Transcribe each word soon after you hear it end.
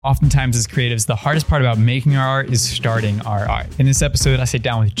Oftentimes as creatives, the hardest part about making our art is starting our art. In this episode, I sit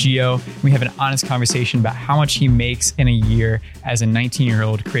down with Gio. We have an honest conversation about how much he makes in a year as a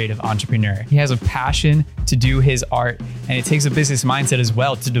 19-year-old creative entrepreneur. He has a passion to do his art, and it takes a business mindset as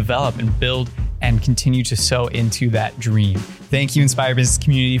well to develop and build and continue to sow into that dream. Thank you, Inspire Business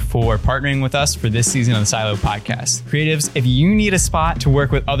community, for partnering with us for this season of the Silo Podcast. Creatives, if you need a spot to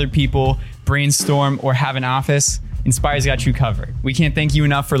work with other people, brainstorm, or have an office, Inspire's got you covered. We can't thank you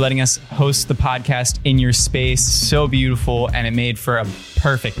enough for letting us host the podcast in your space. So beautiful, and it made for a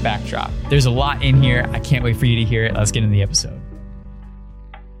perfect backdrop. There's a lot in here. I can't wait for you to hear it. Let's get into the episode.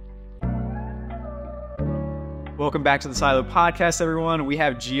 Welcome back to the Silo Podcast, everyone. We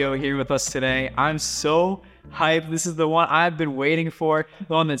have Gio here with us today. I'm so hyped. This is the one I've been waiting for,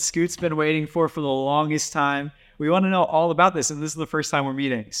 the one that Scoot's been waiting for the longest time. We want to know all about this, and this is the first time we're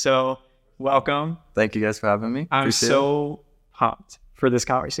meeting. So welcome. Thank you guys for having me. I'm so pumped for this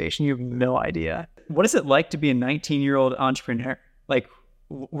conversation. You have no idea. What is it like to be a 19-year-old entrepreneur? Like,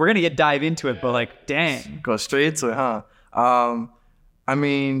 we're going to dive into it, but like, dang. Go straight into it, huh? I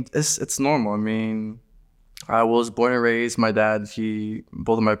mean, it's normal. I mean, I was born and raised. My dad,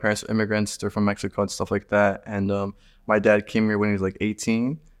 both of my parents are immigrants. They're from Mexico and stuff like that. And my dad came here when he was like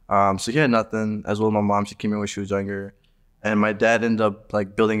 18. So he had nothing. As well as my mom, she came here when she was younger. And my dad ended up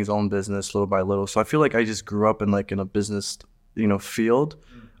like building his own business little by little. So I feel like I just grew up in like in a business, field.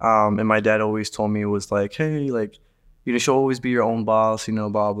 And my dad always told me, it was like, hey, like, you should always be your own boss,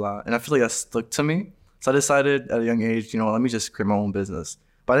 blah, blah. And I feel like that stuck to me. So I decided at a young age, let me just create my own business.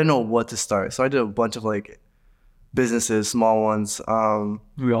 But I didn't know what to start. So I did a bunch of like businesses, small ones.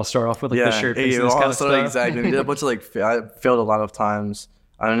 We all start off with like the shirt business kind of stuff. Exactly. We did a bunch of I failed a lot of times.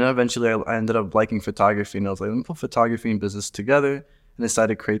 And then eventually I ended up liking photography, and I was like, let me put photography and business together, and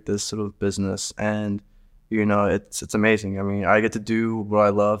decided to create this sort of business. And, it's amazing. I mean, I get to do what I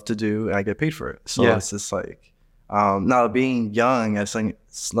love to do, and I get paid for it. So It's just like, now being young, it's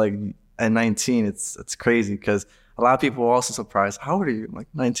like at 19, it's crazy, because a lot of people are also surprised. How old are you? I'm like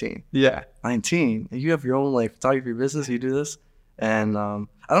 19. Yeah. 19. You have your own like photography business, you do this? And I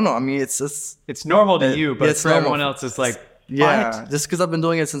don't know. I mean, it's normal to you, but for everyone else, it's like, yeah, just because I've been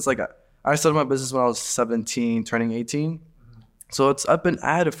doing it since I started my business when I was 17, turning 18. So I've been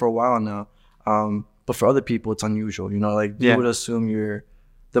at it for a while now. But for other people, it's unusual. You would assume you're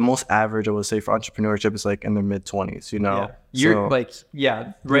the most average, I would say, for entrepreneurship is like in their mid-20s. Yeah. You're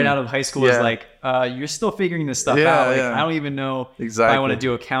right out of high school is like you're still figuring this stuff out. Like, I don't even know if I want to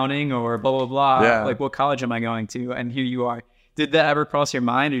do accounting or blah blah blah. Yeah. Like, what college am I going to? And here you are. Did that ever cross your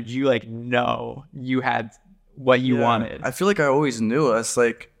mind, or did you know you had what you wanted? I feel like I always knew. It's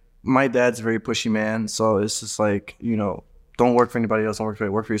like my dad's a very pushy man, so it's just like, don't work for anybody else, don't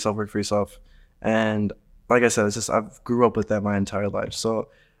work for yourself. And like I said, it's just I've grew up with that my entire life. So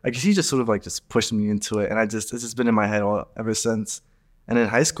I guess he just sort of like just pushed me into it, and it's just been in my head ever since. And in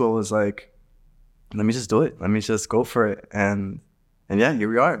high school, it was like, let me just do it. Let me just go for it. And yeah, here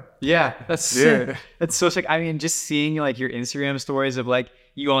we are. Yeah, that's sick. That's so sick. I mean, just seeing like your Instagram stories of like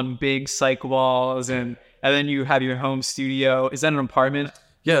you on big cycle walls and then you have your home studio. Is that an apartment?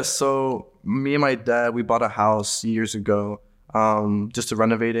 Yeah, so me and my dad, we bought a house years ago just to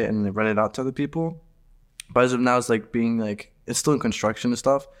renovate it and rent it out to other people. But as of now, it's like it's still in construction and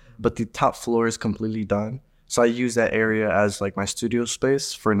stuff, but the top floor is completely done. So I use that area as like my studio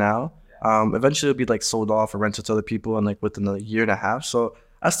space for now. Eventually it'll be like sold off or rented to other people in like within a year and a half. So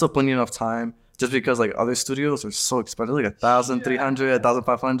I still plenty enough time, just because like other studios are so expensive, like $1,300,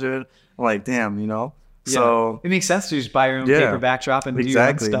 $1,500. I'm like, damn, Yeah. So it makes sense to just buy your own paper backdrop and do your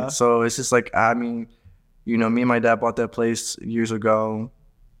own stuff. So it's just like, I mean, me and my dad bought that place years ago.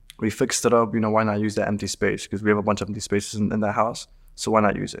 We fixed it up. Why not use that empty space? Because we have a bunch of empty spaces in that house. So why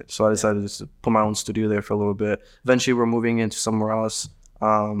not use it? So I decided just to put my own studio there for a little bit. Eventually, we're moving into somewhere else.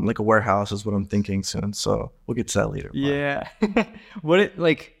 Like a warehouse is what I'm thinking soon. So we'll get to that later. Yeah.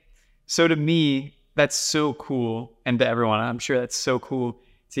 So to me, that's so cool. And to everyone, I'm sure that's so cool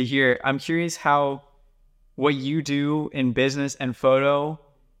to hear. I'm curious how what you do in business and photo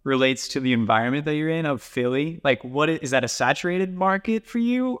relates to the environment that you're in of Philly. Like, is that a saturated market for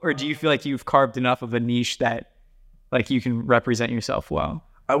you? Or do you feel like you've carved enough of a niche that like you can represent yourself well?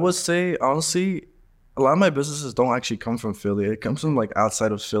 I would say, honestly, a lot of my businesses don't actually come from Philly. It comes from like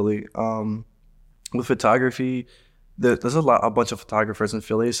outside of Philly. With photography, there's a bunch of photographers in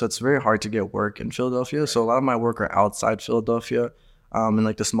Philly, so it's very hard to get work in Philadelphia. So a lot of my work are outside Philadelphia, in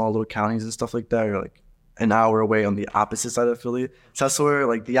like the small little counties and stuff like that, or like an hour away on the opposite side of Philly. So that's where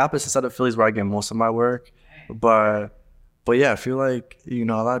like the opposite side of Philly is where I get most of my work. But yeah, I feel like, a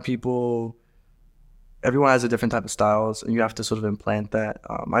lot of people everyone has a different type of styles, and you have to sort of implant that.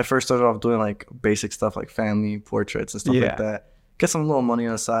 I first started off doing like basic stuff like family portraits and stuff like that. Get some little money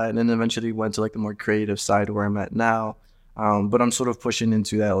on the side, and then eventually went to like the more creative side where I'm at now. But I'm sort of pushing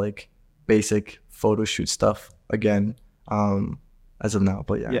into that like basic photo shoot stuff again, as of now.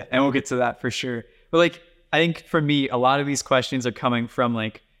 But yeah, and we'll get to that for sure. But like, I think for me, a lot of these questions are coming from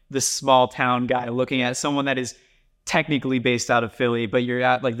like the small town guy looking at someone that is technically based out of Philly, but you're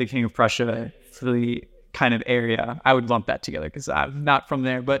at like the King of Prussia, Philly kind of area. I would lump that together because I'm not from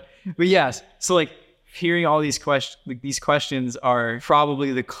there. But yes, so like hearing all these questions, like these questions are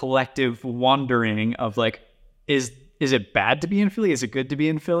probably the collective wondering of like, is it bad to be in Philly? Is it good to be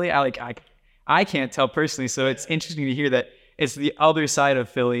in Philly? I can't tell personally. So it's interesting to hear that it's the other side of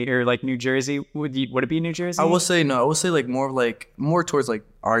Philly, or like New Jersey. Would it be New Jersey? I will say no. I will say like more towards like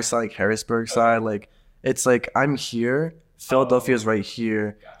our side, like Harrisburg side. Like it's like I'm here. Philadelphia is right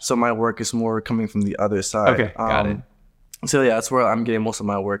here, so my work is more coming from the other side. Okay, got it. So yeah, that's where I'm getting most of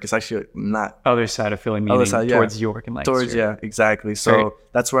my work. It's actually not other side of Philly, meaning towards York and Lancaster. Towards, yeah, exactly. So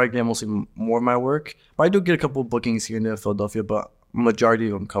that's where I get mostly more of my work. But I do get a couple of bookings here and there in Philadelphia, but majority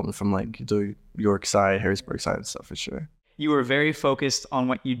of them come from like the York side, Harrisburg side and stuff for sure. You were very focused on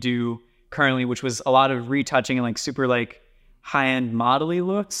what you do currently, which was a lot of retouching and like super like high-end modelly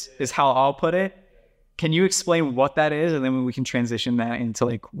looks is how I'll put it. Can you explain what that is, and then we can transition that into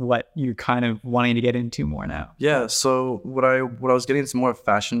like what you're kind of wanting to get into more now? Yeah, so what I was getting into more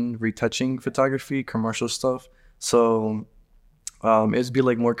fashion retouching photography, commercial stuff. So it'd be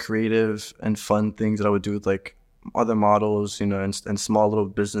like more creative and fun things that I would do with like other models, and small little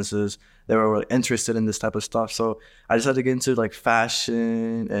businesses that were interested in this type of stuff. So I decided to get into like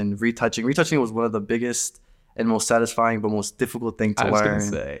fashion and retouching. Retouching was one of the biggest and most satisfying but most difficult thing to learn. I was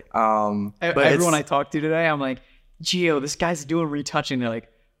gonna say. But everyone I talked to today, I'm like, Gio, this guy's doing retouching. They're like,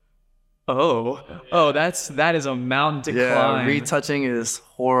 that is a mountain to climb. Retouching is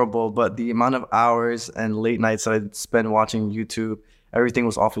horrible, but the amount of hours and late nights that I spent watching YouTube, everything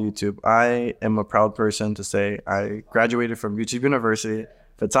was off of YouTube. I am a proud person to say I graduated from YouTube University,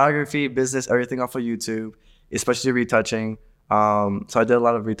 photography, business, everything off of YouTube, especially retouching. So I did a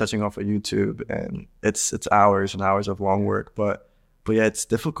lot of retouching off of YouTube, and it's hours and hours of long work, but yeah, it's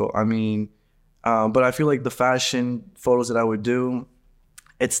difficult. I mean, but I feel like the fashion photos that I would do,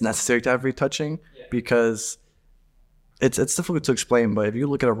 it's necessary to have retouching because it's difficult to explain. But if you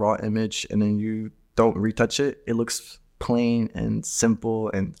look at a raw image and then you don't retouch it, it looks plain and simple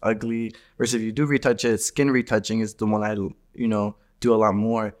and ugly. Versus if you do retouch it, skin retouching is the one I do a lot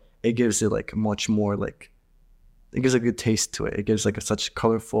more. It gives it like much more like. It gives a good taste to it. It gives like such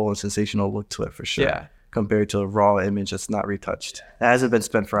colorful and sensational look to it for sure. Yeah. Compared to a raw image that's not retouched. It hasn't been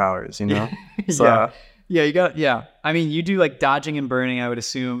spent for hours, So, I mean, you do like dodging and burning, I would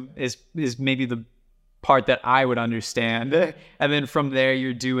assume, is maybe the part that I would understand. And then from there,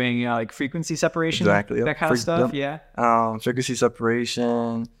 you're doing like frequency separation. Exactly. That kind of stuff. Yeah. Frequency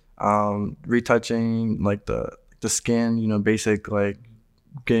separation, retouching like the skin, basic like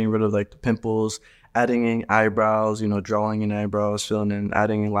getting rid of like the pimples. Adding in eyebrows, drawing in eyebrows, filling in,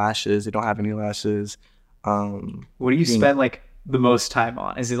 adding in lashes. You don't have any lashes. What do you spend like the most time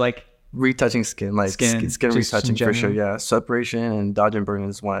on? Is it like retouching skin, like skin retouching for sure? Yeah, separation and dodge and burn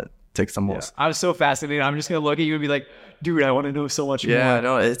is what takes the most. I was so fascinated. I'm just gonna look at you and be like, dude, I want to know so much more. Yeah,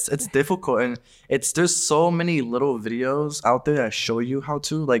 no, it's difficult, and there's so many little videos out there that show you how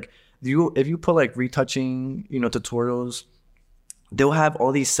to like. If you put like retouching, tutorials. They'll have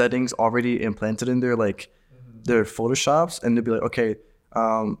all these settings already implanted in there, like their Photoshops, and they'll be like, okay,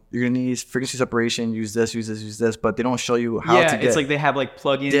 you're gonna need frequency separation, use this, but they don't show you how to get. It's like they have like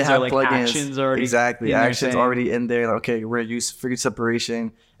plugins or like actions already. Exactly, actions already in there. Like, okay, we're gonna use frequency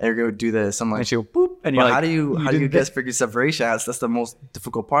separation, and we're gonna do this. I'm like, boop, and you're like, how do you get frequency separation? That's the most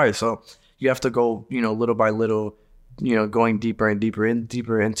difficult part. So you have to go, little by little, going deeper and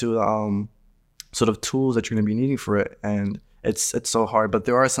deeper into sort of tools that you're gonna be needing for it, and it's so hard. But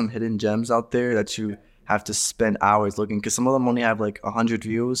there are some hidden gems out there that you have to spend hours looking, because some of them only have like 100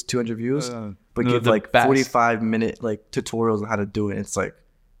 views, 200 views, but give like 45-minute like tutorials on how to do it. It's like,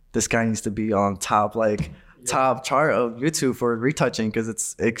 this guy needs to be on top chart of YouTube for retouching, because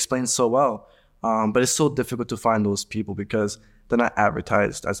it explains so well. But it's so difficult to find those people because they're not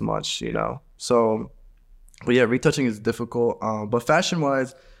advertised as much, So, but yeah, retouching is difficult. But fashion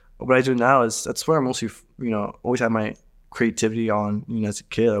wise, what I do now is that's where I mostly, always have my creativity on. As a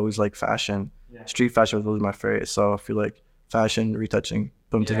kid, I always liked fashion. Yeah. Street fashion was always my favorite. So I feel like fashion, retouching,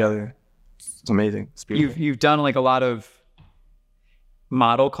 put them together. It's amazing. It's beautiful. You've done like a lot of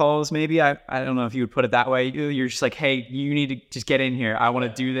model calls, maybe. I don't know if you would put it that way. You're just like, hey, you need to just get in here. I want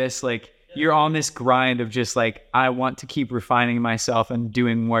to do this. Like, you're on this grind of just like, I want to keep refining myself and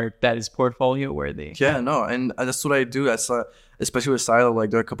doing work that is portfolio worthy. Yeah, no, and that's what I do. That's especially with Silo. Like,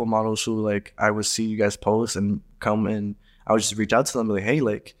 there are a couple models who like I would see you guys post and come and I would just reach out to them, like, hey,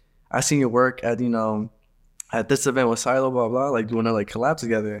 like I seen your work at at this event with Silo, blah blah. Like, do you want to like collab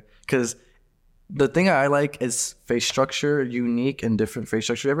together? Because the thing I like is face structure, unique and different face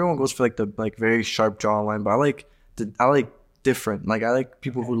structure. Everyone goes for like the like very sharp jawline, but I like different. Like, I like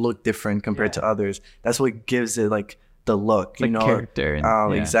people who look different compared to others. That's what gives it like the look, like character.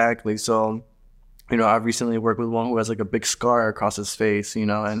 Exactly. So, I've recently worked with one who has like a big scar across his face,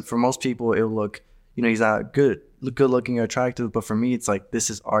 and for most people it'll look, he's not good looking or attractive, but for me it's like, this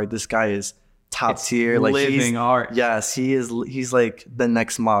is art. This guy is top tier, like living art. Yes, he is. He's like the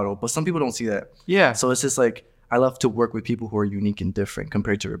next model, but some people don't see that. Yeah. So it's just like, I love to work with people who are unique and different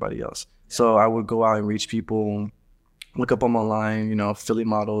compared to everybody else. So I would go out and reach people, look up them online, Philly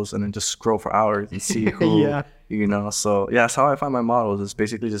models, and then just scroll for hours and see who, So yeah, that's how I find my models. It's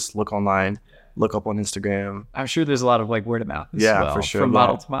basically just look online, look up on Instagram. I'm sure there's a lot of like word of mouth as well, for sure, from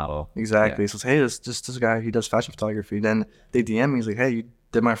model to model. Exactly. So hey, this guy, he does fashion photography. Then they DM me, he's like, hey, you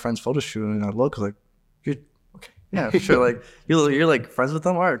did my friend's photo shoot, and I look like, you're okay, yeah, for sure. Like you're like friends with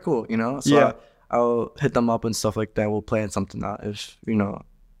them, all right, cool, So I'll hit them up and stuff like that. We'll plan something out if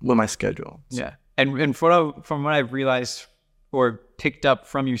with my schedule. So. Yeah, and from what I've realized or picked up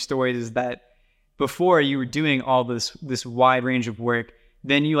from your stories is that before you were doing all this wide range of work,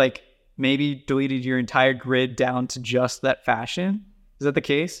 then you like maybe deleted your entire grid down to just that fashion. Is that the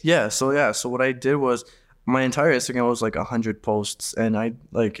case? Yeah. So what I did was, my entire Instagram was like 100 posts, and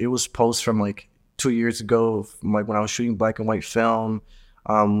it was posts from like 2 years ago, from like when I was shooting black and white film,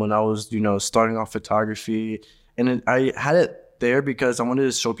 when I was starting off photography, and I had it there because I wanted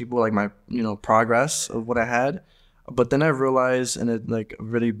to show people like my progress of what I had. But then I realized in a like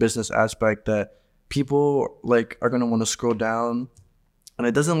really business aspect that people like are gonna want to scroll down, and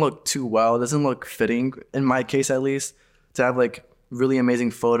it doesn't look too well. It doesn't look fitting, in my case at least, to have like really amazing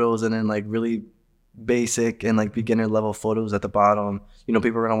photos and then like really basic and like beginner level photos at the bottom.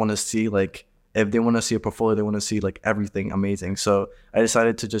 People are gonna want to see, like, if they want to see a portfolio, they want to see like everything amazing. So I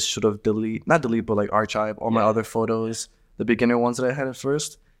decided to just sort of not delete, but like archive all my other photos, the beginner ones that I had at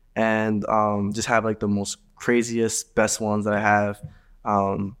first, and just have like the most craziest, best ones that I have.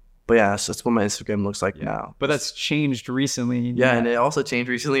 But yeah, so that's what my Instagram looks like now. But that's changed recently. Yeah, and it also changed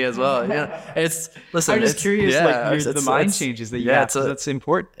recently as well. Yeah, listen. I'm just curious, the mind changes that you have. That's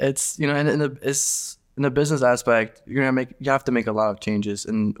important. It's and in the business aspect, you have to make a lot of changes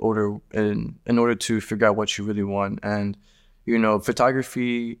in order to figure out what you really want. And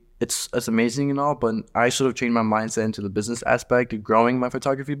photography, it's amazing and all, but I sort of changed my mindset into the business aspect of growing my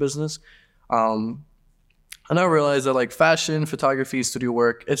photography business. And I realized that like fashion, photography, studio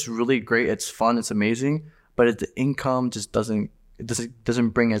work, it's really great. It's fun. It's amazing. But the income just doesn't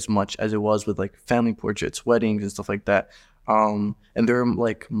bring as much as it was with like family portraits, weddings, and stuff like that. And there are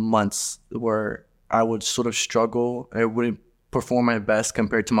like months where I would sort of struggle. I wouldn't perform my best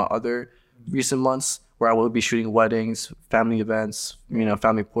compared to my other recent months where I would be shooting weddings, family events,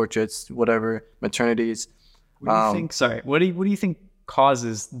 family portraits, whatever, maternities. What do you think? Sorry, what do you think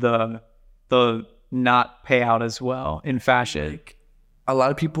causes the not pay out as well in fashion? Like, a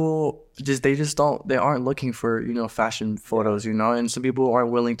lot of people they aren't looking for fashion photos, and some people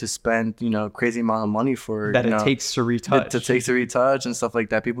aren't willing to spend crazy amount of money for that. It takes to retouch and stuff like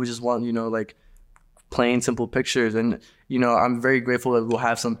that. People just want like plain simple pictures, and I'm very grateful that we'll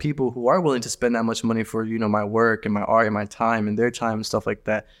have some people who are willing to spend that much money for my work and my art and my time and their time and stuff like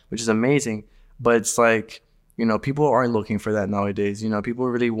that, which is amazing. But it's like, people aren't looking for that nowadays. People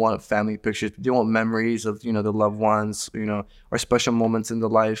really want family pictures. They want memories of, the loved ones, or special moments in the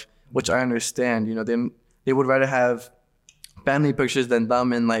life, which I understand. They would rather have family pictures than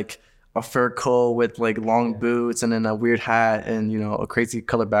them in like a fur coat with like long boots and then a weird hat and, a crazy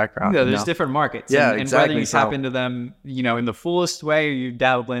color background. Yeah, there's different markets. Yeah, and exactly. whether you tap into them, in the fullest way or you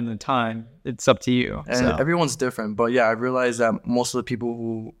dabble in the time, it's up to you. And everyone's different. But yeah, I realized that most of the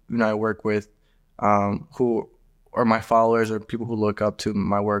people who, I work with, who are my followers or people who look up to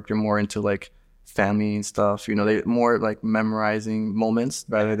my work, they're more into like family and stuff. They more like memorizing moments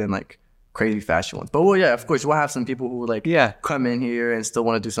rather than like crazy fashion ones. But well, yeah, of course, we'll have some people who like come in here and still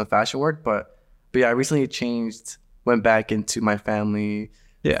want to do some fashion work. But yeah, I recently went back into my family,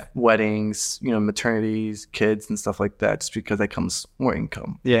 weddings, maternities, kids and stuff like that, just because that comes more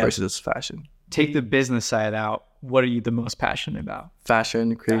income versus fashion. Take the business side out. What are you the most passionate about?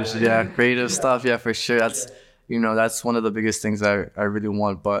 Fashion, creative stuff. Yeah, for sure. That's one of the biggest things I really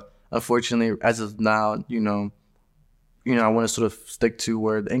want. But unfortunately, as of now, I want to sort of stick to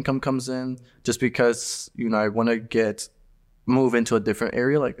where the income comes in, just because, I want to move into a different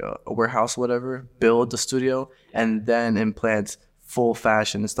area, like a warehouse, whatever, build the studio, and then implant full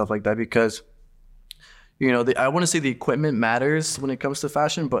fashion and stuff like that. Because, I want to say the equipment matters when it comes to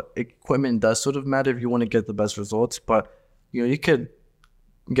fashion, but equipment does sort of matter if you want to get the best results. But, you could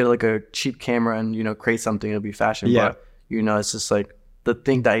get like a cheap camera and, create something, it'll be fashion. Yeah. But, it's just like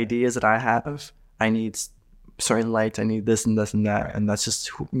the ideas that I have, I need certain lights, I need this and this and that. And that's just,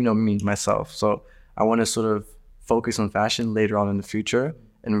 me, myself. So I want to sort of focus on fashion later on in the future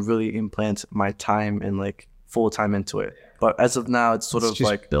and really implant my time and like full time into it. But as of now, it's sort of just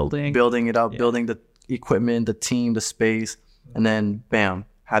like building it up, building the equipment, the team, the space, and then bam,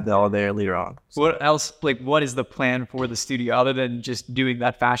 have that all there later on. What else, like, what is the plan for the studio other than just doing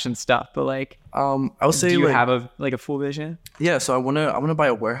that fashion stuff? But like, I would say, do you like, have a full vision? Yeah, so I wanna buy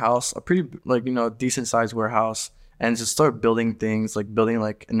a warehouse, a pretty like decent sized warehouse, and just start building things, like building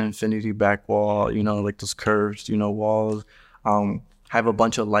like an infinity back wall, like those curved walls. Have a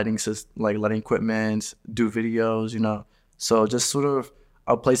bunch of lighting equipment, do videos, So just sort of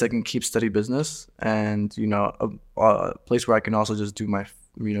a place I can keep steady business, and a place where I can also just do my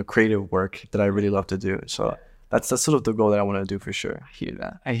creative work that I really love to do. So that's sort of the goal that I want to do for sure.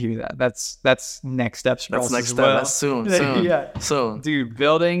 I hear that. That's next steps for That's us next as step. well. That's soon. Yeah. Soon. Dude,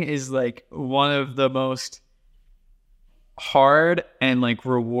 building is like one of the most hard and like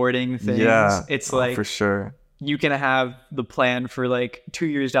rewarding things. Yeah, it's like for sure. You can have the plan for like 2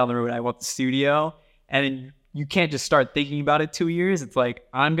 years down the road. I want the studio, and then you can't just start thinking about it 2 years. It's like,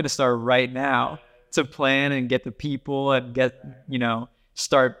 I'm gonna start right now to plan and get the people and get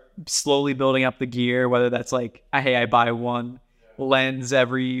start slowly building up the gear, whether that's like, hey, I buy one lens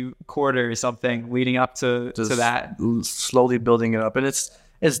every quarter or something, leading up to that. Slowly building it up. And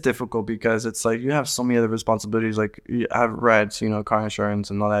it's difficult because it's like you have so many other responsibilities, like you have rents, car insurance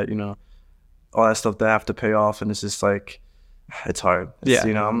and all that, all that stuff that I have to pay off. And it's just like, it's hard.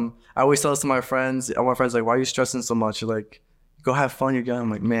 I always tell this to my friends. All my friends like, why are you stressing so much? You're like, go have fun. I'm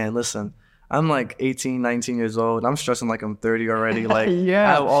like, man, listen, I'm like 18, 19 years old. I'm stressing like I'm 30 already. Like, yeah.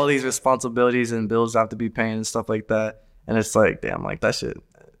 I have all these responsibilities and bills I have to be paying and stuff like that. And it's like, damn, like that shit.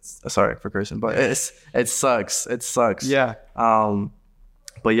 Sorry for cursing, but it sucks. It sucks. Yeah.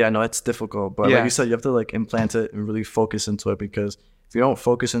 But yeah, no, it's difficult. But like you said, you have to like implant it and really focus into it, because if you don't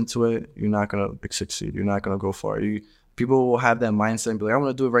focus into it, you're not gonna succeed. You're not gonna go far. People will have that mindset and be like, I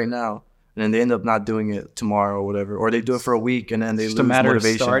want to do it right now. And then they end up not doing it tomorrow or whatever. Or they do it for a week and then they lose motivation. It's just a matter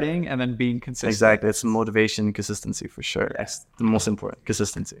of starting and then being consistent. Exactly. It's motivation and consistency for sure. That's the most important.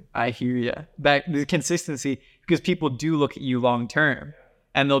 Consistency. I hear you. The consistency, because people do look at you long term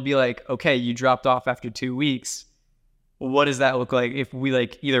and they'll be like, okay, you dropped off after 2 weeks. What does that look like if we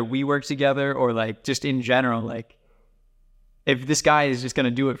like either we work together or like just in general, like if this guy is just going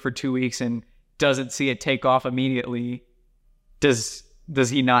to do it for 2 weeks and doesn't see it take off immediately, does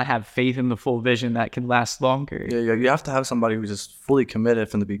he not have faith in the full vision that can last longer? Yeah, you have to have somebody who's just fully committed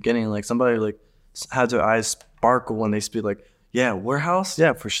from the beginning. Like somebody like has their eyes sparkle when they speak. Like, yeah, warehouse,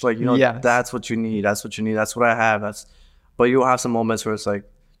 yeah, for sure. Like that's what you need. That's what you need. That's what I have. But you'll have some moments where it's like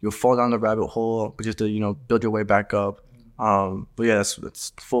you'll fall down the rabbit hole, but just to build your way back up. But yeah,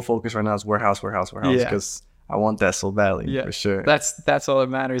 it's full focus right now is warehouse, because I want that so badly, for sure. That's all that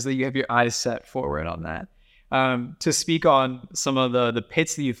matters, that you have your eyes set forward on that. To speak on some of the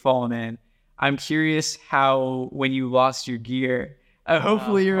pits that you've fallen in, I'm curious how, when you lost your gear,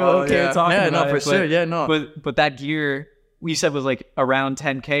 hopefully you're okay talking about it. Sure. Yeah, no. But that gear, you said was like around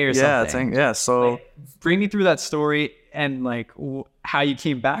 10K or something. Yeah. So like, bring me through that story and like how you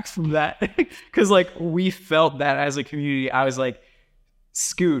came back from that. Because like we felt that as a community. I was like,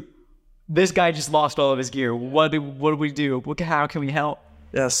 Scoot, this guy just lost all of his gear. What do we do? How can we help?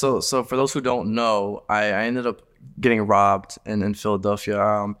 Yeah, so for those who don't know, I ended up getting robbed in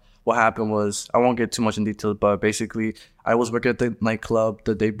Philadelphia. What happened was, I won't get too much in detail, but basically I was working at the nightclub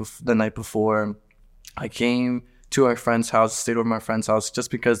the night before. I came to my friend's house, stayed over at my friend's house,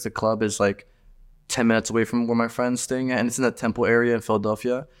 just because the club is like 10 minutes away from where my friend's staying at, and it's in the Temple area in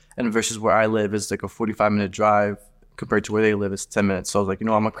Philadelphia. And versus where I live, it's like a 45-minute drive. Compared to where they live, it's 10 minutes. So I was like, I'm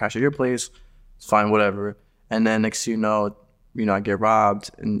gonna crash at your place. It's fine, whatever. And then next thing you know, I get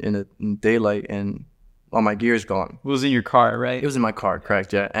robbed in daylight and all my gear's gone. It was in your car, right? It was in my car,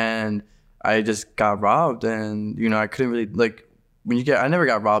 correct, yeah. And I just got robbed, and, I couldn't really, like, I never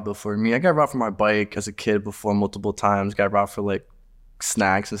got robbed before. I got robbed for my bike as a kid before multiple times. Got robbed for, like,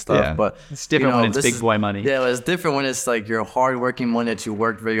 snacks and stuff. Yeah. But it's different when it's big boy money. Yeah, it's different when it's, like, your hard-working money that you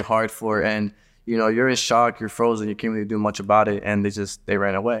worked very hard for, and you're in shock, you're frozen, you can't really do much about it, and they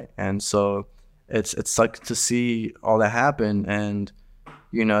ran away. And so It sucked to see all that happen. And,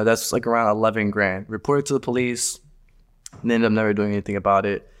 that's like around 11 grand. Reported to the police. And they ended up never doing anything about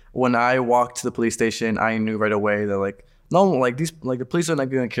it. When I walked to the police station, I knew right away that like, no, like the police are not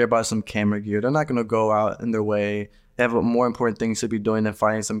going to care about some camera gear. They're not going to go out in their way. They have more important things to be doing than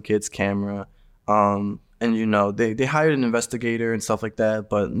finding some kid's camera. And they hired an investigator and stuff like that,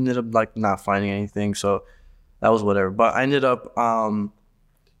 but ended up like not finding anything. So that was whatever. But I ended up,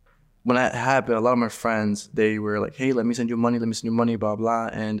 when that happened, a lot of my friends, they were like, hey, let me send you money, blah, blah.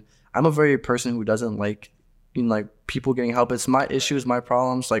 And I'm a very person who doesn't like, people getting help. It's my issues, my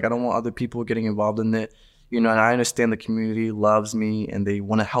problems. Like, I don't want other people getting involved in it. And I understand the community loves me and they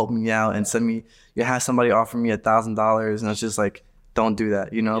want to help me out and send me, you have somebody offer me $1,000 and it's just like, don't do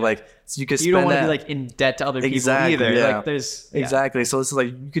that, like, so you could spend. You don't want to that. be like in debt to other people Exactly, either. yeah. Like there's Exactly. So it's like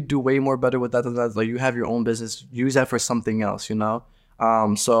you could do way more better with that than that. Like you have your own business, use that for something else,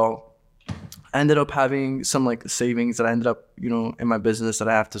 So I ended up having some like savings that I ended up, in my business that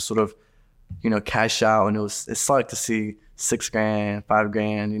I have to sort of, cash out, and it sucked to see $6,000,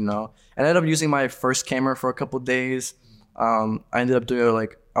 $5,000, And I ended up using my first camera for a couple of days. I ended up doing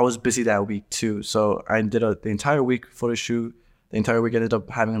I was busy that week too, so I did the entire week photo shoot. The entire week I ended up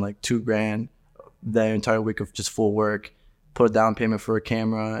having like $2,000. The entire week of just full work. Put a down payment for a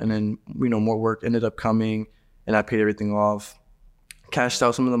camera, and then more work ended up coming, and I paid everything off. Cashed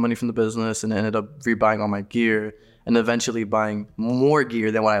out some of the money from the business, and ended up rebuying all my gear, and eventually buying more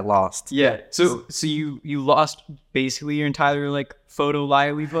gear than what I lost. Yeah. So you lost basically your entire like photo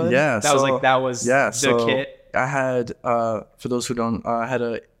livelihood. Yeah. That was the kit. I had for those who don't, I had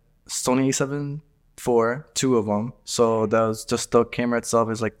a Sony A7 IV, two of them. So that was just the camera itself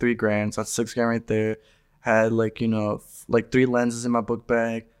is like $3,000. So that's $6,000 right there. Had like 3 lenses in my book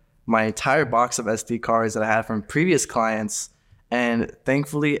bag, my entire box of SD cards that I had from previous clients. And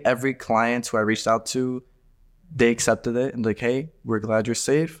thankfully, every client who I reached out to, they accepted it and like, hey, we're glad you're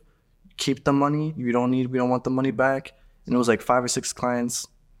safe. Keep the money. We don't want the money back. And it was like 5 or 6 clients.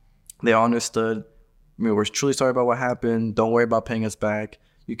 They all understood. We're truly sorry about what happened. Don't worry about paying us back.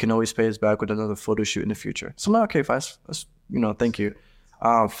 You can always pay us back with another photo shoot in the future. So I'm like, okay, fine. Thank you.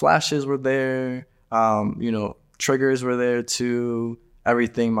 Flashes were there. Triggers were there too.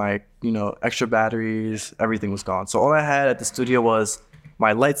 Everything, my, extra batteries, everything was gone. So all I had at the studio was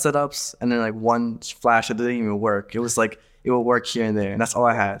my light setups and then like one flash that didn't even work. It was like, it would work here and there, and that's all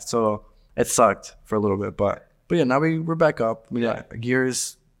I had. So it sucked for a little bit, but yeah, now we're back up. We got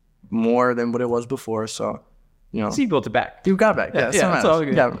gears more than what it was before. So, So you built it back. You got it back. Yeah, that's all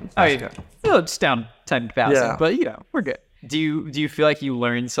good. Yeah, it's down 10,000, yeah. But we're good. Do you feel like you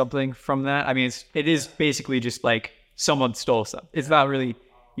learned something from that? I mean, it is basically just like someone stole stuff. It's not really,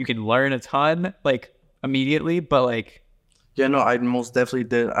 you can learn a ton like immediately, but like. Yeah, no, I most definitely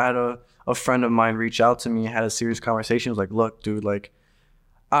did. I had a friend of mine reach out to me, had a serious conversation. He was like, look, dude, like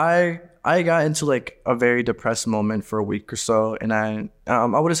I got into like a very depressed moment for a week or so. And I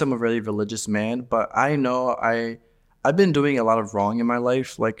wouldn't say I'm a really religious man, but I know I've been doing a lot of wrong in my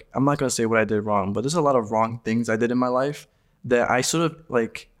life. Like, I'm not going to say what I did wrong, but there's a lot of wrong things I did in my life that I sort of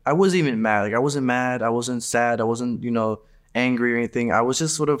like, I wasn't even mad. Like, I wasn't mad. I wasn't sad. I wasn't, angry or anything. I was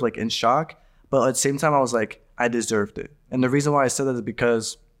just sort of like in shock. But at the same time, I was like, I deserved it. And the reason why I said that is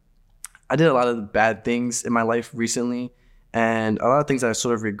because I did a lot of bad things in my life recently. And a lot of things that I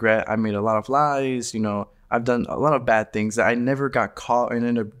sort of regret. I made a lot of lies. I've done a lot of bad things that I never got caught and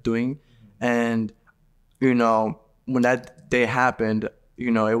ended up doing. And, when that day happened,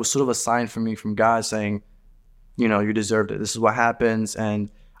 it was sort of a sign for me from God saying, you deserved it. This is what happens. And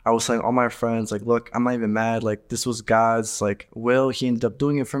I was telling all my friends, like, look, I'm not even mad. Like, this was God's, like, will. He ended up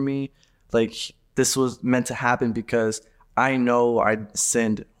doing it for me. Like, this was meant to happen because I know I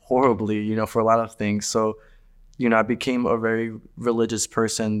sinned horribly, for a lot of things. So, I became a very religious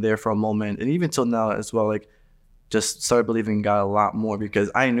person there for a moment. And even till now as well, like, just started believing in God a lot more because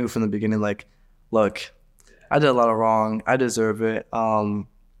I knew from the beginning, like, look, I did a lot of wrong. I deserve it. And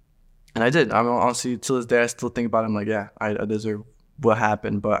I did. I mean, honestly, till this day, I still think about it. I'm like, yeah, I deserve what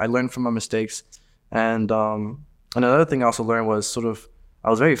happened. But I learned from my mistakes. And another thing I also learned was sort of, I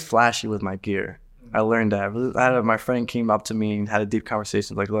was very flashy with my gear. I learned that. My friend came up to me and had a deep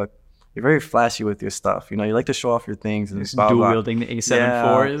conversation. Like, look, you're very flashy with your stuff. You like to show off your things. And dual wielding the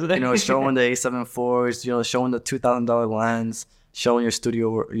A7 IV, isn't it? Showing the A7 IVs, showing the $2,000 lens, showing your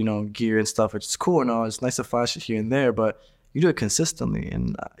studio, gear and stuff, which is cool and all. It's nice to flash it here and there, but you do it consistently.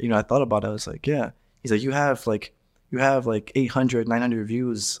 And, I thought about it. I was like, yeah. He's like, you have like 800, 900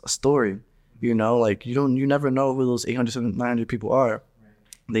 views a story, you never know who those 800, 900 people are.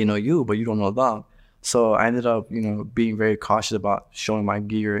 They know you, but you don't know them. So I ended up, being very cautious about showing my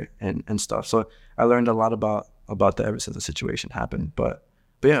gear and stuff. So I learned a lot about that ever since the situation happened. But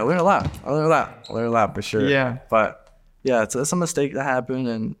yeah, I learned a lot. I learned a lot for sure. Yeah. But yeah, it's a mistake that happened,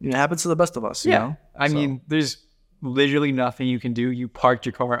 and it happens to the best of us. You know? I mean, there's literally nothing you can do. You parked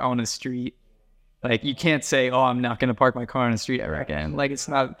your car on a street. Like, you can't say, "Oh, I'm not going to park my car on the street ever again." Like, that's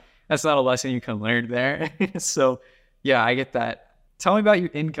not a lesson you can learn there. So, yeah, I get that. Tell me about your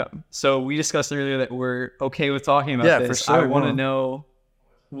income. So we discussed earlier that we're okay with talking about this. For sure. I want to know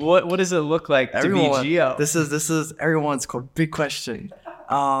what does it look like to be Gio? This is everyone's big question.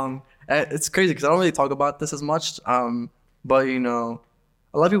 It's crazy because I don't really talk about this as much. But a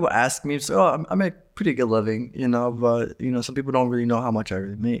lot of people ask me, so, I make pretty good living, but some people don't really know how much I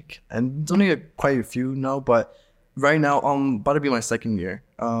really make, and there's only quite a few know. But right now, about to be my second year.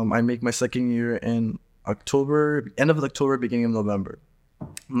 I make my second year in October, end of October, beginning of November. I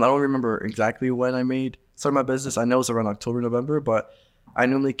don't remember exactly when I started my business. I know it's around October, November, but I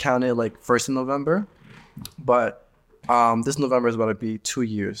normally count it like first in November. But this November is about to be 2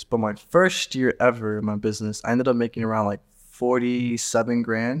 years. But my first year ever in my business, I ended up making around like 47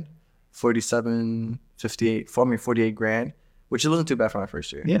 grand, 48 grand, which wasn't too bad for my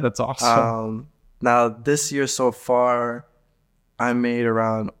first year. Yeah, that's awesome. Now this year so far, I made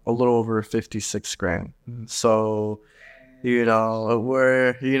around a little over 56 grand. So,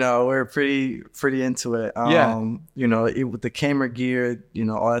 we're pretty into it. With the camera gear,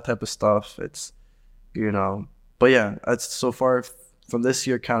 all that type of stuff. It's, but yeah, it's so far from this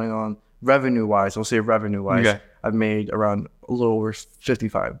year, counting on revenue wise, I've made around a little over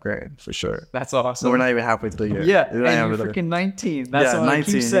 55 grand for sure. That's awesome. So we're not even halfway through the year. Yeah, and you're freaking 19. That's what 19, I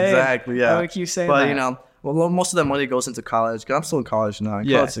keep saying. Exactly, yeah. I keep saying but, that. Well, most of that money goes into college, because I'm still in college now.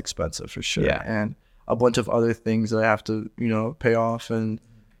 Yeah. College's expensive for sure. Yeah. And a bunch of other things that I have to, pay off. And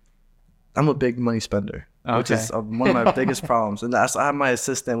I'm a big money spender, which is one of my biggest problems. And I have my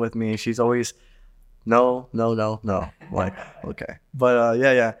assistant with me. She's always, no. Like, okay. But,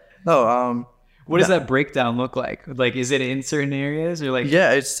 yeah. No, what does that breakdown look like? Like, is it in certain areas or like?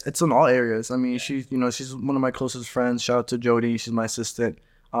 Yeah, it's in all areas. I mean, she's one of my closest friends. Shout out to Jody. She's my assistant.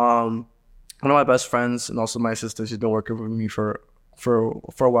 One of my best friends and also my assistant. She's been working with me for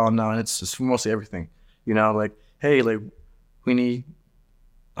a while now, and it's just mostly everything. Like, hey, like, we need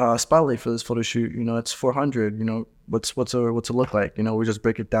a spotlight for this photo shoot. It's 400. What's it look like? We just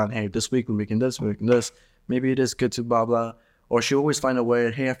break it down. Hey, this week we're making this, Maybe it is good to blah blah. Or she always find a way.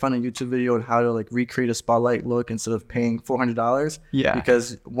 Hey, I found a YouTube video on how to like recreate a spotlight look instead of paying $400. Yeah.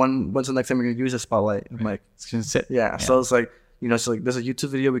 Because when's the next time you're gonna use a spotlight? I'm like, it's gonna sit. Yeah. So it's like, so like there's a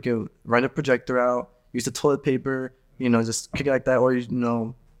YouTube video, we can run a projector out, use the toilet paper, just kick it like that, or we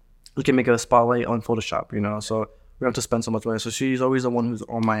can make a spotlight on Photoshop. So we don't have to spend so much money. So she's always the one who's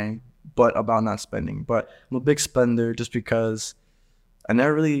on my butt about not spending. But I'm a big spender just because I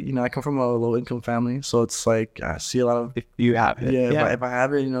never really, I come from a low income family, so it's like I see a lot of. If you have it, if I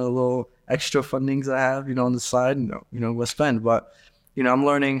have it, a little extra fundings I have, on the side, we'll spend. But I'm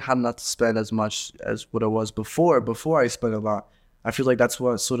learning how not to spend as much as what I was before. Before I spent a lot, I feel like that's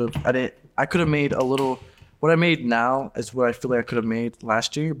what sort of I could have made a little. What I made now is what I feel like I could have made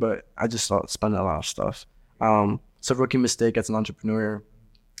last year, but I just spent a lot of stuff. It's a rookie mistake as an entrepreneur.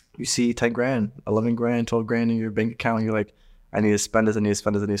 You see 10 grand, 11 grand, 12 grand in your bank account, and you're like, I need to spend this. That's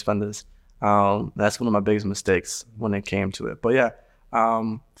one of my biggest mistakes when it came to it. But yeah,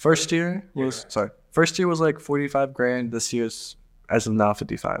 first year was like 45 grand. This year's, as of now,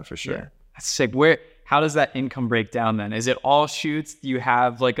 55 for sure. Yeah. That's sick. How does that income break down then? Is it all shoots? Do you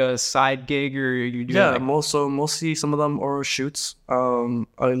have like a side gig, or you do? Yeah, mostly some of them are shoots. A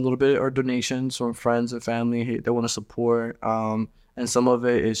little bit are donations from friends and family they want to support. And some of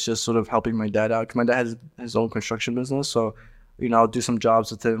it is just sort of helping my dad out, because my dad has his own construction business. So, I'll do some jobs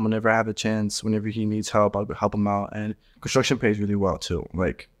with him whenever I have a chance. Whenever he needs help, I'll help him out. And construction pays really well too,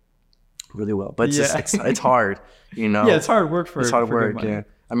 like really well. But it's hard, Yeah, it's hard work It's hard work. Yeah.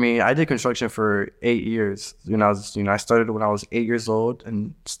 I mean, I did construction for 8 years. I started when I was 8 years old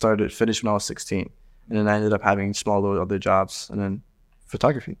and finished when I was 16. And then I ended up having small little other jobs and then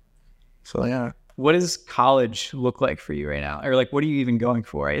photography. So yeah. What does college look like for you right now? Or like, what are you even going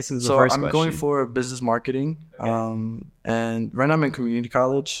for? Right? This is the first question. I'm going for business marketing. Okay. And right now I'm in community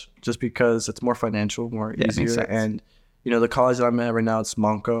college just because it's more financial, more easier. Makes sense. And, the college that I'm at right now, it's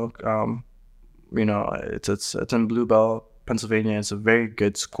Monco. It's in Blue Bell, Pennsylvania. It's a very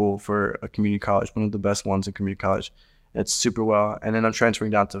good school for a community college, one of the best ones in community college. It's super well. And then I'm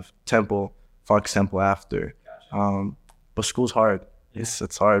transferring down to Fox Temple after. But school's hard.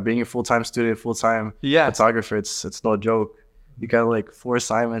 It's hard. Being a full-time student, full-time photographer, it's no joke. you got like 4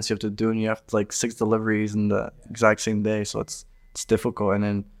 assignments you have to do, and you have like 6 deliveries in the exact same day. So it's difficult. And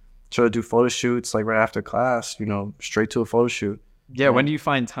then try to do photo shoots like right after class, you know, straight to a photo shoot. Yeah. When do you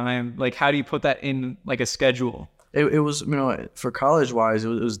find time? Like, how do you put that in like a schedule? It was, you know, for college wise, it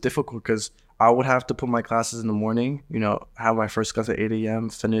was difficult because I would have to put my classes in the morning, you know, have my first class at 8 a.m.,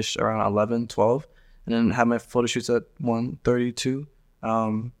 finish around 11, 12, and then have my photo shoots at 1:32.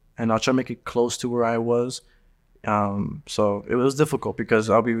 And I'll try to make it close to where I was. So it was difficult because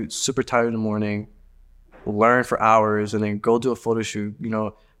I'll be super tired in the morning, learn for hours, and then go do a photo shoot, you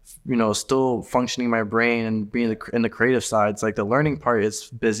know, still functioning my brain and being in the creative side. It's like the learning part is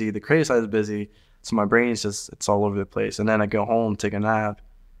busy, the creative side is busy. So my brain is just, it's all over the place. And then I go home, take a nap.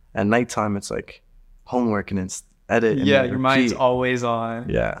 At nighttime, it's like homework and it's edit. And yeah, your mind's always on.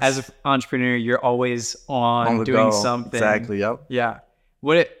 Yeah. As an entrepreneur, you're always on doing go. something. Exactly, yep. Yeah.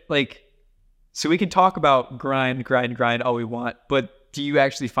 So we can talk about grind all we want, but do you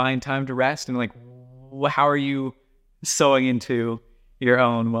actually find time to rest? And like, how are you sewing into your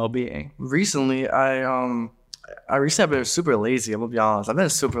own well-being? Recently, I recently have been super lazy. I'm gonna be honest. I've been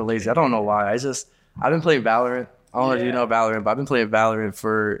super lazy. I don't know why. I've been playing Valorant. I don't know if you know Valorant, but I've been playing Valorant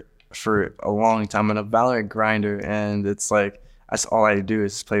for a long time. I'm a Valorant grinder, and it's like that's all I do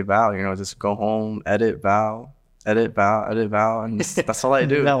is play Val. You know, just go home, edit Val, and that's all I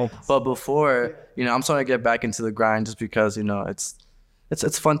do. But before, you know, I'm starting to get back into the grind just because, you know,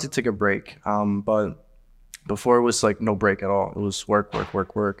 it's fun to take a break. But before it was like no break at all. It was work.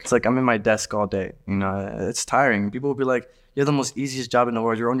 It's like I'm in my desk all day. You know, it's tiring. People will be like, "You have the most easiest job in the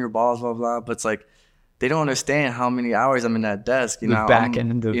world. You're on your balls, blah blah." But it's like they don't understand how many hours I'm in that desk. You know,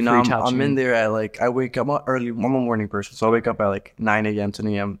 I'm in there at like I wake up early. I'm a morning person, so I wake up at like 9 a.m., 10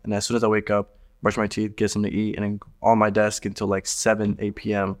 a.m. And as soon as I wake up, brush my teeth, get something to eat, and then on my desk until like 7, 8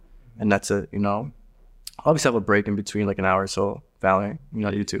 p.m. And that's it. You know, I obviously have a break in between, like an hour or so, Valorant, you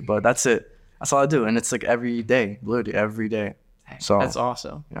know, YouTube. But that's it. That's all I do, and it's like every day, literally every day. So that's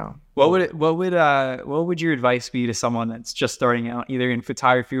awesome. Yeah. What would your advice be to someone that's just starting out, either in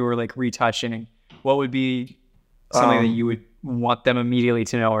photography or like retouching? What would be something that you would want them immediately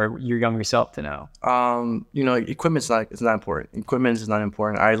to know, or your younger self to know? You know, equipment's not important. Equipment is not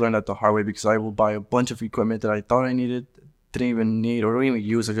important. I learned that the hard way because I will buy a bunch of equipment that I thought I needed, didn't even need, or don't even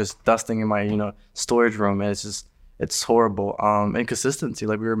use, or just dusting in my, you know, storage room, and it's horrible. And consistency,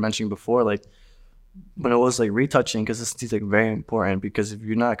 like we were mentioning before, like when it was like retouching, consistency is like very important, because if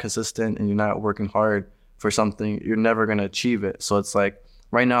you're not consistent and you're not working hard for something, you're never gonna achieve it. So it's like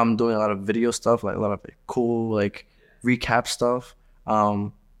right now I'm doing a lot of video stuff, like a lot of like, cool like recap stuff.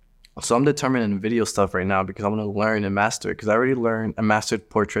 So I'm determined in video stuff right now because I want to learn and master it, because I already learned and mastered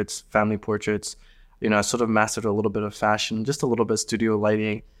portraits, family portraits. You know, I sort of mastered a little bit of fashion, just a little bit of studio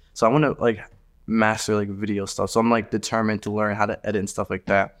lighting. So I want to like master like video stuff. So I'm like determined to learn how to edit and stuff like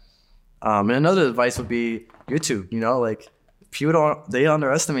that. And another advice would be YouTube. You know, like people they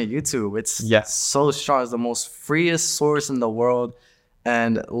underestimate YouTube. It's so strong. It's the most freest source in the world,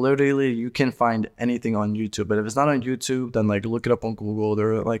 and literally you can find anything on YouTube. But if it's not on YouTube, then like look it up on Google.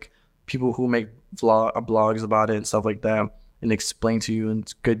 There are like people who make blogs about it and stuff like that, and explain to you in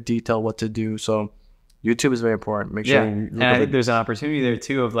good detail what to do. So YouTube is very important. Make sure you and I think there's an opportunity there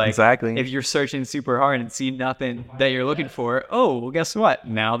too of like, exactly, if you're searching super hard and see nothing that you're looking for, oh, well, guess what?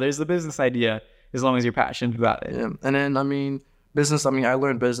 Now there's the business idea, as long as you're passionate about it. Yeah. And then I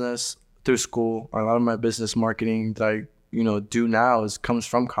learned business through school. A lot of my business marketing that I, you know, do now comes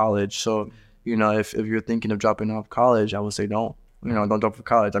from college. So, you know, if you're thinking of dropping off college, I would say don't drop off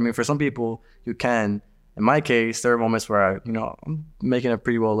college. I mean, for some people you can. In my case, there are moments where I'm making a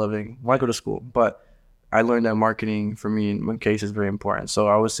pretty well living. Why go to school? But I learned that marketing for me in one case is very important. So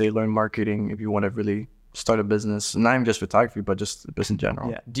I would say learn marketing if you want to really start a business, not even just photography, but just business in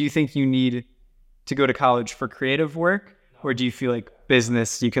general. Yeah. Do you think you need to go to college for creative work, or do you feel like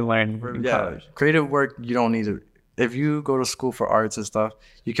business you can learn in college? Creative work, you don't need to. If you go to school for arts and stuff,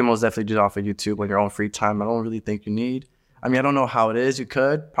 you can most definitely do it off of YouTube on your own free time. I don't really think you need. I mean, I don't know how it is. You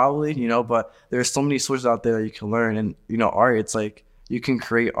could probably, but there's so many sources out there that you can learn. And, art, it's like you can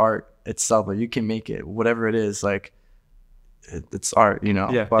create art itself, or you can make it, whatever it is, like it's art,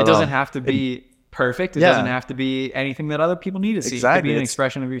 Yeah, but, it doesn't have to be perfect. It doesn't have to be anything that other people need to see. Exactly. It could be an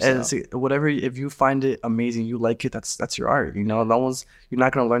expression of yourself. And whatever, if you find it amazing, you like it, that's your art. You're not going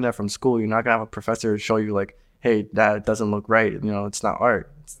to learn that from school. You're not going to have a professor show you like, hey, that doesn't look right. It's not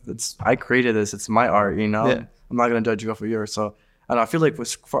art. It's I created this. It's my art. Yeah. I'm not going to judge you off of yours. So, and I feel like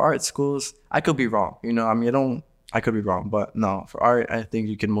for art schools, I could be wrong. I could be wrong, but no, for art, I think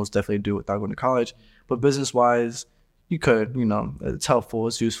you can most definitely do it without going to college. But business-wise, you could, it's helpful,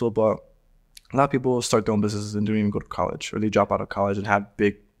 it's useful, but A lot of people start their own businesses and don't even go to college, or they drop out of college and have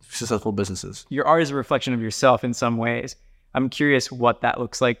big, successful businesses. Your art is a reflection of yourself in some ways. I'm curious what that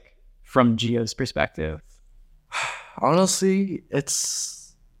looks like from Gio's perspective. Honestly,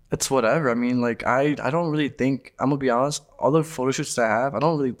 it's whatever. I mean, like I don't really think, I'm gonna be honest, all the photo shoots that I have, I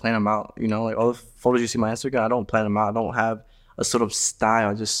don't really plan them out. You know, like all the photos you see on my Instagram, I don't plan them out. I don't have a sort of style.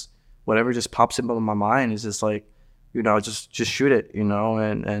 I just, whatever just pops into my mind is just like, you know, just shoot it, you know,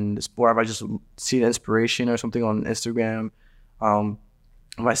 and it's more if I just see an inspiration or something on Instagram.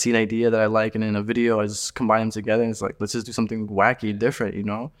 If I see an idea that I like and in a video, I just combine them together and it's like, let's just do something wacky, different, you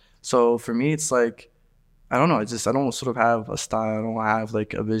know? So for me, it's like, I don't know. I don't sort of have a style. I don't have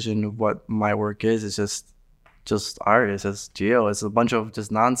like a vision of what my work is. It's just art. It's just Gio. It's a bunch of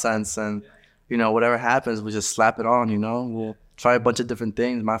just nonsense. And, you know, whatever happens, we just slap it on, you know? We'll try a bunch of different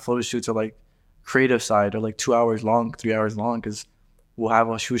things. My photo shoots are like creative side. They're like 2 hours long, 3 hours long because we'll have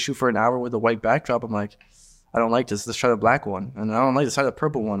a shoot for an hour with a white backdrop. I'm like, I don't like this. Let's try the black one. And I don't like this. Try the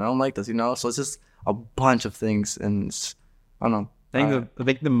purple one. I don't like this, you know? So it's just a bunch of things. And it's, I don't know. I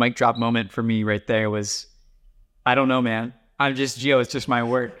think the mic drop moment for me right there was, I don't know, man. I'm just Gio. It's just my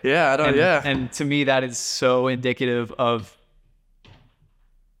work. Yeah, I don't. Yeah. And to me, that is so indicative of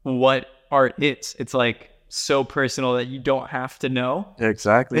what art is. It's like so personal that you don't have to know.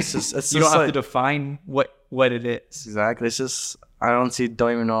 Exactly. It's just you don't have to define what it is. Exactly. It's just don't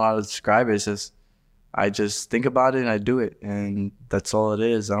even know how to describe it. It's just I just think about it and I do it, and that's all it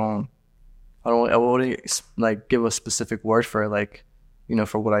is. I wouldn't like give a specific word for it, like, you know,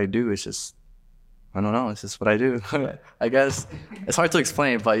 for what I do. It's just, I don't know. It's just what I do. I guess it's hard to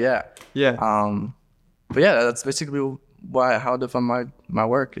explain, but yeah. Yeah. But yeah, that's basically how I define my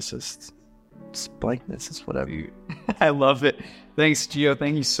work. It's just blankness. It's whatever. I love it. Thanks, Gio.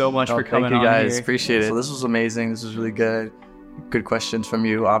 Thank you so much for coming on. Thank you guys. Here. Appreciate it. So this was amazing. This was really good. Good questions from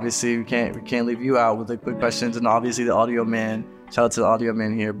you. Obviously, we can't leave you out with the quick questions, and obviously the audio man. Shout out to the audio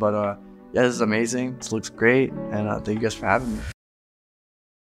man here. But yeah, this is amazing. This looks great, and thank you guys for having me.